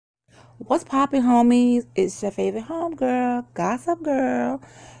What's poppin', homies? It's your favorite home girl, Gossip Girl.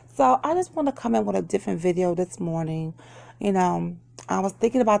 So I just want to come in with a different video this morning. You know, I was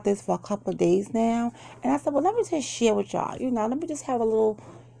thinking about this for a couple of days now, and I said, well, let me just share with y'all. Let me just have a little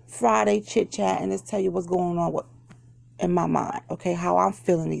Friday chit chat and just tell you what's going on in my mind. Okay, how I'm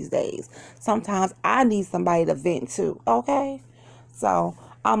feeling these days. Sometimes I need somebody to vent to. Okay, so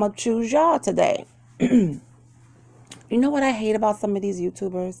I'm gonna choose y'all today. You know what I hate about some of these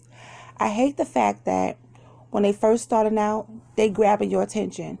YouTubers? I hate the fact that when they first started out, they grabbing your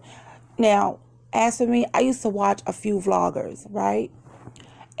attention. Now, as for me, I used to watch a few vloggers, right?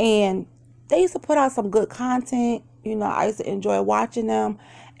 And they used to put out some good content. I used to enjoy watching them.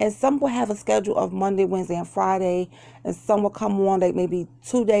 And some would have a schedule of Monday, Wednesday, and Friday. And some would come on like maybe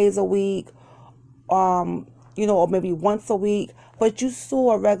 2 days a week, or maybe once a week, but you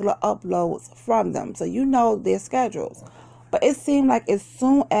saw regular uploads from them, so you know their schedules. But it seemed like as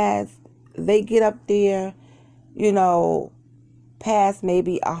soon as they get up there, past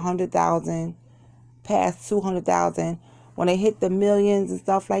maybe 100,000, past 200,000, when they hit the millions and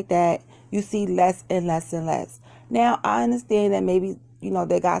stuff like that, you see less and less and less. Now, I understand that maybe,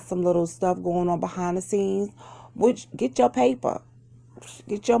 they got some little stuff going on behind the scenes, which get your paper,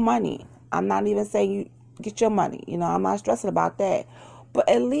 get your money. I'm not even saying you get your money. I'm not stressing about that. But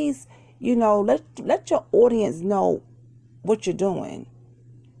at least, let your audience know what you're doing.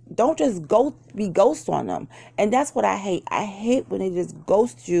 Don't just be ghost on them. And that's what I hate. I hate when they just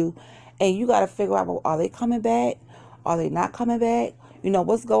ghost you and you got to figure out, well, are they coming back? Are they not coming back?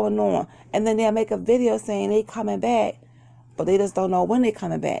 What's going on? And then they'll make a video saying they coming back, but they just don't know when they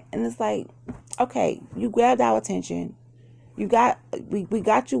coming back. And it's like, okay, you grabbed our attention. We got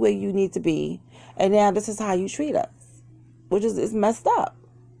you where you need to be, and now this is how you treat us, which is messed up.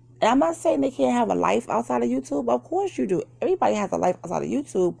 And I'm not saying they can't have a life outside of YouTube. Of course you do. Everybody has a life outside of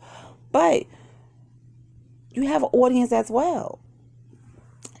YouTube, but you have an audience as well.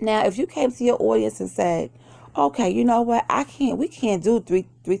 Now, if you came to your audience and said, okay, you know what, we can't do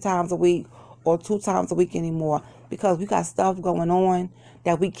three times a week or 2 times a week anymore because we got stuff going on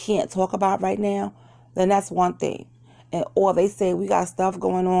that we can't talk about right now, then that's one thing. Or they say we got stuff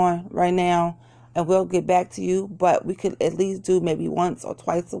going on right now and we'll get back to you, but we could at least do maybe once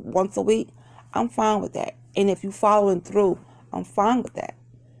a week. I'm fine with that. And if you following through, I'm fine with that.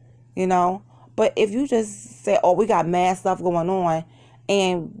 But if you just say, oh, we got mad stuff going on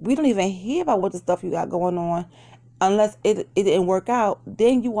and we don't even hear about what the stuff you got going on unless it didn't work out,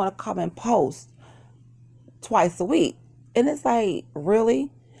 then you want to come and post twice a week. And it's like, really?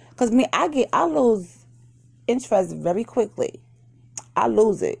 Because I lose interest very quickly. I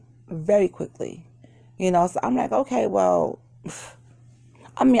lose it very quickly. So I'm like, okay, well,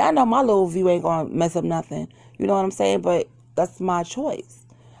 I know my little view ain't gonna mess up nothing. You know what I'm saying? But that's my choice.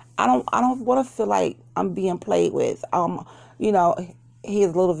 I don't want to feel like I'm being played with.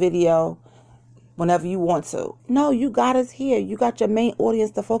 Here's a little video whenever you want to. No, you got us here. You got your main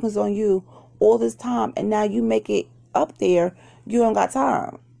audience to focus on you all this time, and now you make it up there. You don't got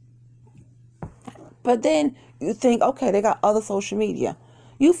time. But then you think, okay, they got other social media.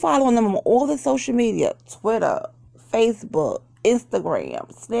 You following them on all the social media, Twitter, Facebook,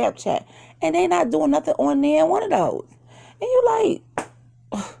 Instagram, Snapchat, and they not doing nothing on there in one of those. And you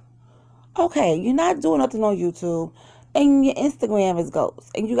like, okay, you're not doing nothing on YouTube, and your Instagram is ghost,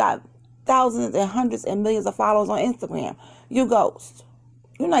 and you got thousands and hundreds and millions of followers on Instagram. You ghost.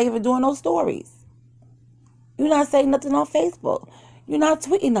 You're not even doing no stories. You're not saying nothing on Facebook. You're not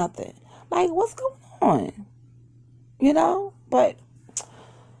tweeting nothing. Like, what's going on? But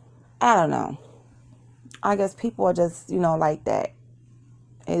I don't know. I guess people are just, like that.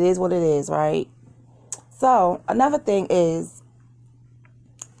 It is what it is, right? So another thing is,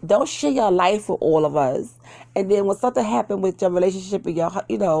 don't share your life with all of us. And then when something happened with your relationship and you want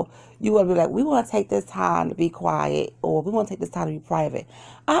to be like, we want to take this time to be quiet, or we want to take this time to be private.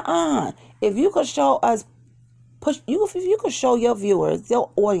 If you could show us, if you could show your viewers,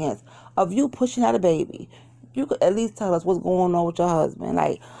 your audience, of you pushing out a baby, you could at least tell us what's going on with your husband.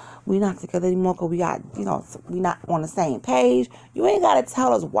 Like, we not together anymore because we got, we not on the same page. You ain't got to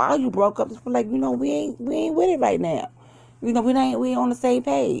tell us why you broke up. Just be like, we ain't with it right now. We ain't on the same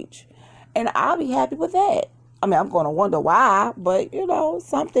page. And I'll be happy with that. I'm going to wonder why, but,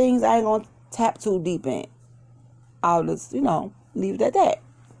 some things I ain't going to tap too deep in. I'll just, leave it at that.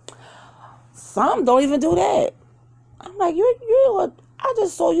 Some don't even do that. I'm like, I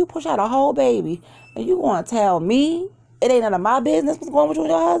just saw you push out a whole baby, and you want to tell me it ain't none of my business what's going on with you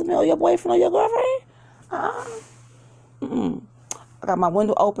and your husband or your boyfriend or your girlfriend? I got my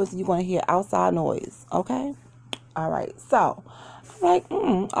window open, so you're going to hear outside noise, okay? All right, so Like,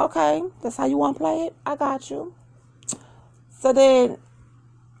 okay, that's how you want to play it? I got you. So then,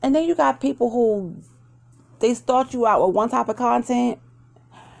 and then you got people who, they start you out with one type of content,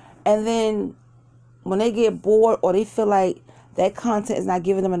 and then when they get bored or they feel like that content is not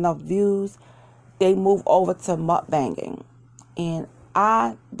giving them enough views, they move over to mukbanging. And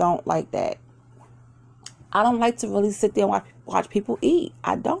I don't like that. I don't like to really sit there and watch people eat.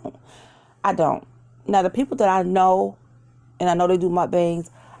 I don't. Now, the people that I know, and I know they do mukbangs,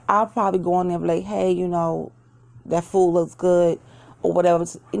 I'll probably go on there and be like, hey, you know, that food looks good, or whatever,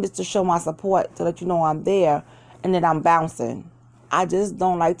 and just to show my support, to let you know I'm there, and then I'm bouncing. I just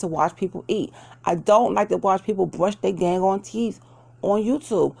don't like to watch people eat. I don't like to watch people brush their dang on teeth on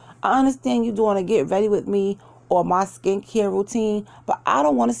YouTube. I understand you doing a get ready with me or my skincare routine, but I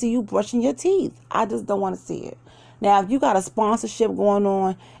don't want to see you brushing your teeth. I just don't want to see it. Now, if you got a sponsorship going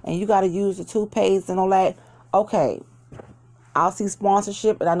on and you got to use the toothpaste and all that, okay, I'll see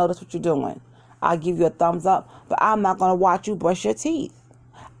sponsorship and I know that's what you're doing. I'll give you a thumbs up, but I'm not going to watch you brush your teeth.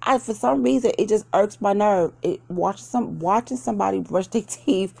 For some reason, it just irks my nerve. Watching somebody brush their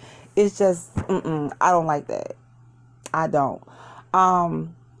teeth is just, I don't like that. I don't.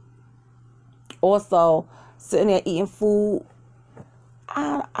 Also, sitting there eating food,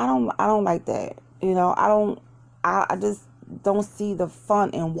 I don't like that. You know, I just don't see the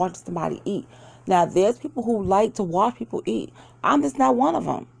fun in watching somebody eat. Now, there's people who like to watch people eat. I'm just not one of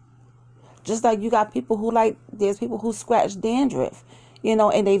them. Just like you got people who there's people who scratch dandruff, you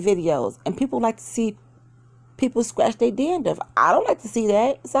know, in their videos. And people like to see people scratch their dandruff. I don't like to see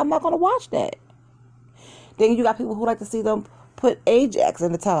that, so I'm not going to watch that. Then you got people who like to see them put Ajax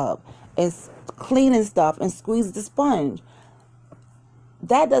in the tub and cleaning stuff and squeeze the sponge.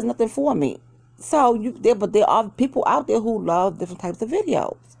 That does nothing for me. So, but there are people out there who love different types of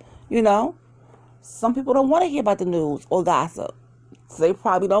videos, you know. Some people don't want to hear about the news or gossip. So they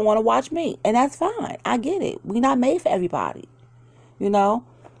probably don't want to watch me. And that's fine. I get it. We're not made for everybody, you know.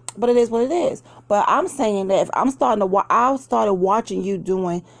 But it is what it is. But I'm saying that if I started watching you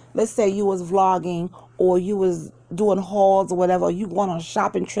doing, let's say you was vlogging or you was doing hauls or whatever, or you going on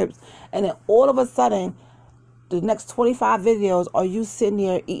shopping trips, and then all of a sudden, the next 25 videos are you sitting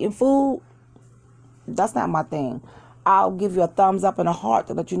there eating food, that's not my thing. I'll give you a thumbs up and a heart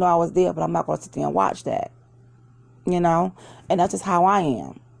to let you know I was there, but I'm not going to sit there and watch that. You know? And that's just how I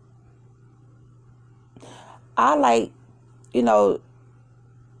am. I like, you know,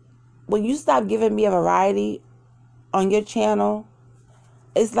 when you stop giving me a variety on your channel,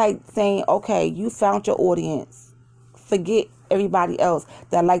 it's like saying, okay, you found your audience. Forget everybody else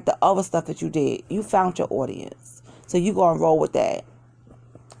that like the other stuff that you did. You found your audience. So you go and roll with that.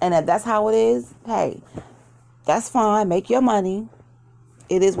 And if that's how it is, hey, that's fine. Make your money.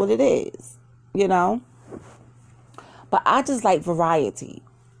 It is what it is, you know. But I just like variety.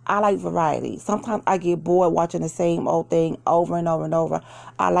 I like variety. Sometimes I get bored watching the same old thing over and over and over.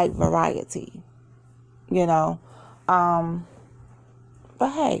 I like variety, you know. But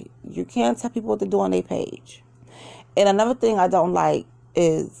hey, you can't tell people what to do on their page. And another thing I don't like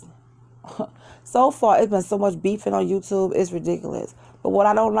is, so far it's been so much beefing on YouTube, it's ridiculous. But what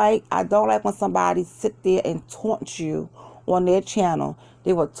I don't like when somebody sit there and taunt you on their channel.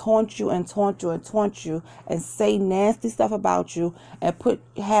 They will taunt you and taunt you and taunt you and say nasty stuff about you and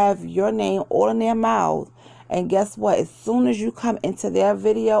have your name all in their mouth. And guess what? As soon as you come into their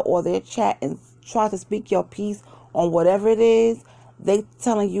video or their chat and try to speak your piece on whatever it is, they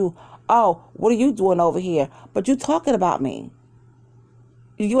telling you, oh, what are you doing over here? But you talking about me.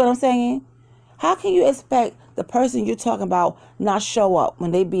 You get what I'm saying? How can you expect the person you're talking about not show up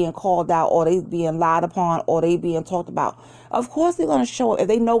when they being called out or they being lied upon or they being talked about? Of course they're going to show up. If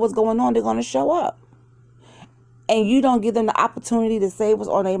they know what's going on, they're going to show up. And you don't give them the opportunity to say what's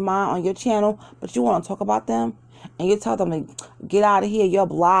on their mind on your channel, but you want to talk about them. And you tell them to get out of here, you're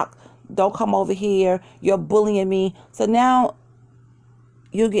blocked, don't come over here, you're bullying me. So now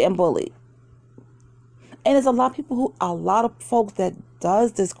you're getting bullied. And there's a lot of folks that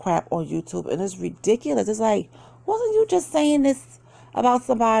does this crap on YouTube, and it's ridiculous. It's like, wasn't you just saying this about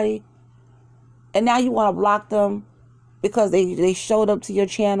somebody? And now you want to block them because they showed up to your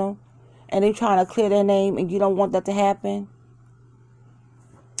channel and they trying to clear their name and you don't want that to happen?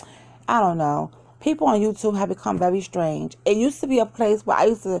 I don't know. People on YouTube have become very strange. It used to be a place where I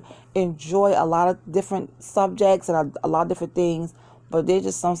used to enjoy a lot of different subjects and a lot of different things, but there's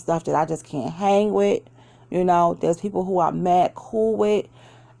just some stuff that I just can't hang with. You know, there's people who I'm mad cool with.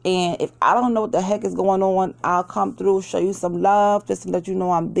 And if I don't know what the heck is going on, I'll come through, show you some love, just to let you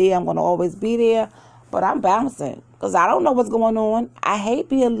know I'm there. I'm going to always be there. But I'm bouncing because I don't know what's going on. I hate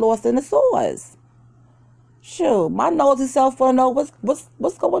being lost in the sauce. Shoot, my nosy self want to know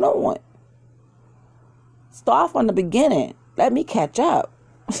what's going on. Start from the beginning. Let me catch up.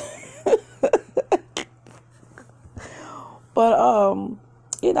 But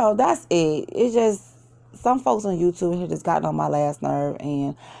you know, that's it. It's just some folks on YouTube have just gotten on my last nerve,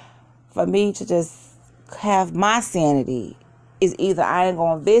 and for me to just have my sanity is either I ain't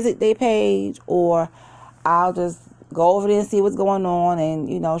gonna visit their page, or I'll just go over there and see what's going on, and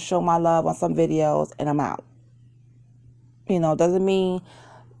you know, show my love on some videos, and I'm out. You know, doesn't mean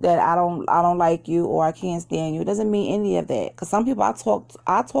that I don't like you or I can't stand you. It doesn't mean any of that. Because some people I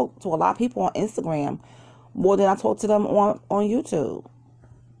talk to a lot of people on Instagram more than I talk to them on YouTube.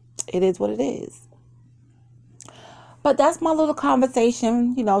 It is what it is. But that's my little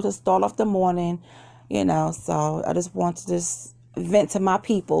conversation, you know, to start off the morning, you know. So I just want to just vent to my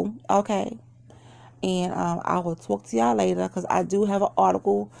people, okay? And I will talk to y'all later, because I do have an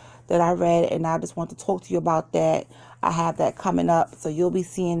article that I read, and I just want to talk to you about that. I have that coming up, so you'll be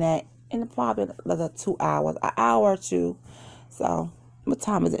seeing that in probably another 2 hours, an hour or two. So what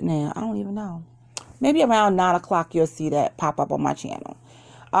time is it now? I don't even know. Maybe around 9 o'clock you'll see that pop up on my channel.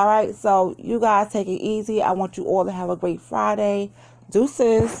 All right, so you guys take it easy. I want you all to have a great Friday.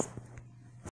 Deuces.